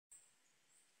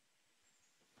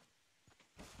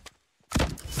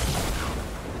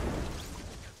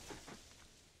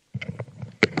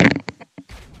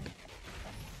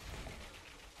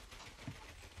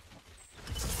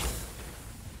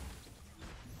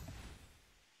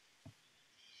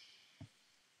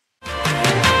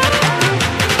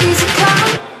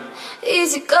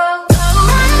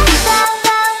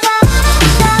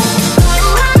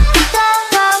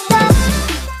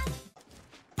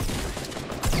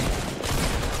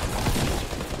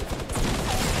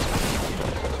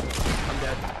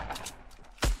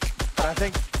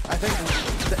I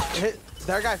think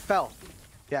their guy fell.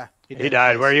 Yeah, he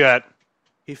died. Where are you at?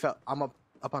 He fell. I'm up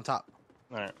on top.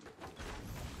 All right.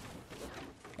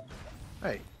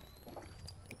 Hey.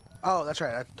 Oh, that's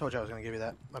right. I told you I was gonna give you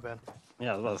that. My bad.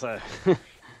 Yeah, I was about to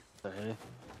say.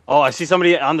 Oh, I see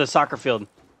somebody on the soccer field.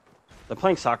 They're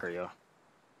playing soccer, yo.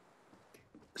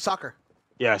 Soccer.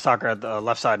 Yeah, soccer at the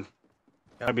left side.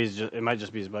 Yep. It might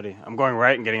just be his buddy. I'm going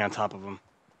right and getting on top of him.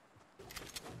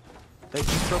 They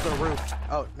just built a roof.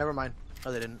 Oh, never mind.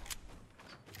 Oh, they didn't.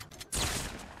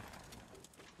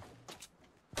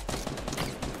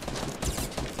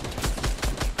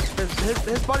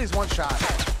 His buddy's one shot.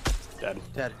 Dead.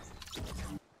 Dead.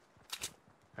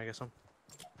 I guess so.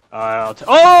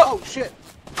 Oh shit!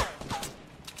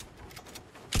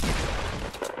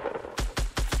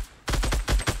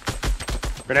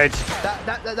 Grenades.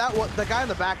 The guy in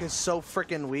the back is so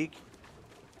freaking weak.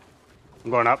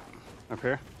 I'm going up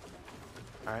here.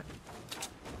 All right.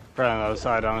 Probably on the other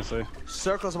side, honestly.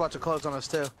 Circle's about to close on us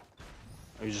too.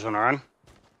 You just want to run?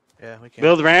 Yeah, we can.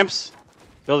 Build ramps.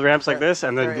 Build ramps like this,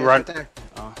 and then run. Right there.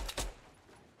 Oh.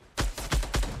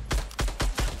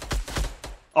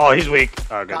 Oh, he's weak.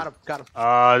 Oh, good. Got him. Got him.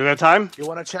 Do we have time? You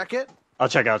want to check it? I'll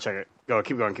check it. Go.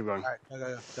 Keep going. All right.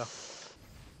 Go.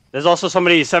 There's also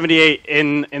somebody 78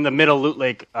 in the middle loot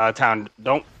lake town.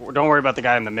 Don't worry about the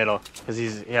guy in the middle because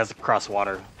he has to cross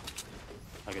water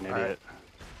like an idiot.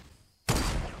 Right.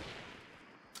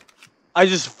 I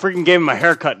just freaking gave him a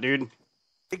haircut, dude.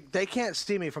 They can't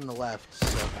see me from the left.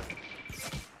 So.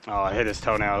 Oh, I hit his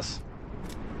toenails.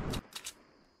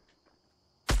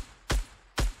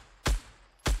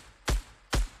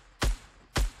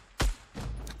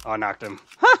 Oh, I knocked him.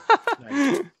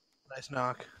 Nice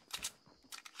knock.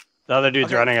 The other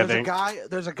dude's running, I think.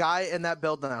 There's a guy in that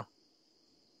build now.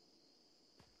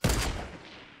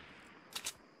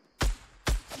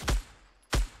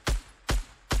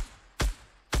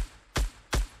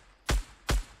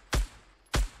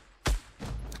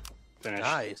 Finish.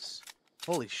 Nice.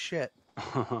 Holy shit.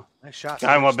 Nice shot.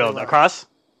 Guy in what build? Across?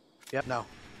 Yep. No.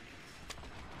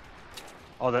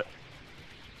 Oh, that.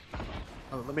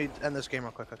 Oh, let me end this game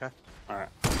real quick, okay? All right.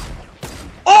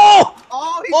 Oh!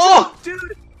 Oh, jumped,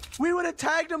 dude! We would have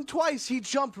tagged him twice. He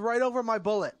jumped right over my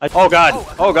bullet. Oh god!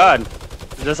 Oh god!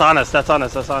 That's honest. That's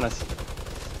honest.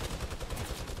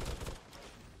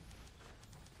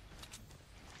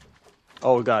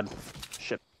 Oh god!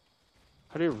 Shit!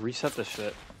 How do you reset this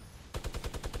shit?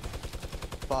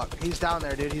 Fuck! He's down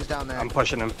there, dude. He's down there. I'm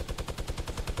pushing him.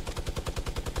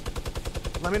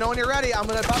 Let me know when you're ready. I'm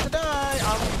about to die.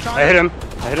 I hit him.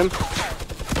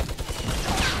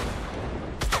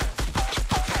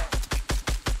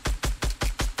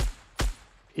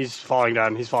 He's falling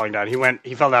down. He fell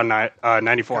down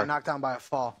 94. Got knocked down by a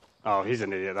fall. Oh, he's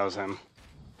an idiot. That was him.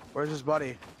 Where's his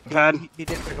buddy? Pad. He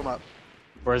didn't pick him up.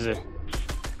 Where is he? You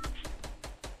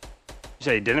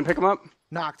say he didn't pick him up?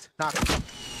 Knocked.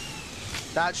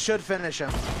 That should finish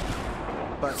him.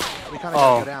 But we kind of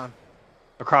gotta go down.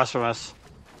 Across from us.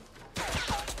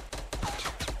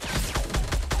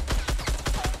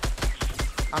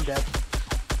 I'm dead.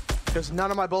 Because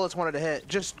none of my bullets wanted to hit.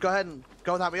 Just go ahead and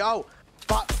go without me. Oh!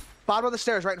 Bottom of the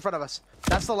stairs right in front of us.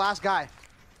 That's the last guy.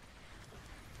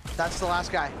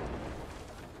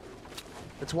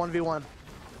 It's 1v1.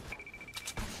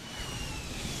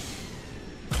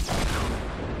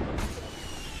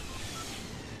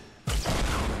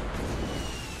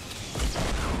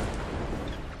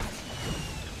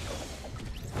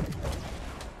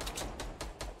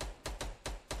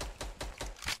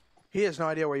 He has no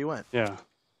idea where you went. Yeah.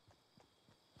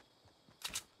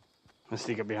 Let's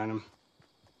sneak up behind him.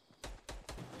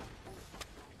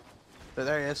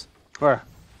 There he is. Where?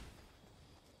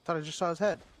 Thought I just saw his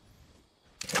head.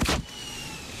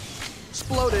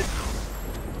 Exploded.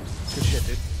 Good shit,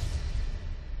 dude.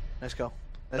 Nice go.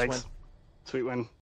 Nice win. Sweet win.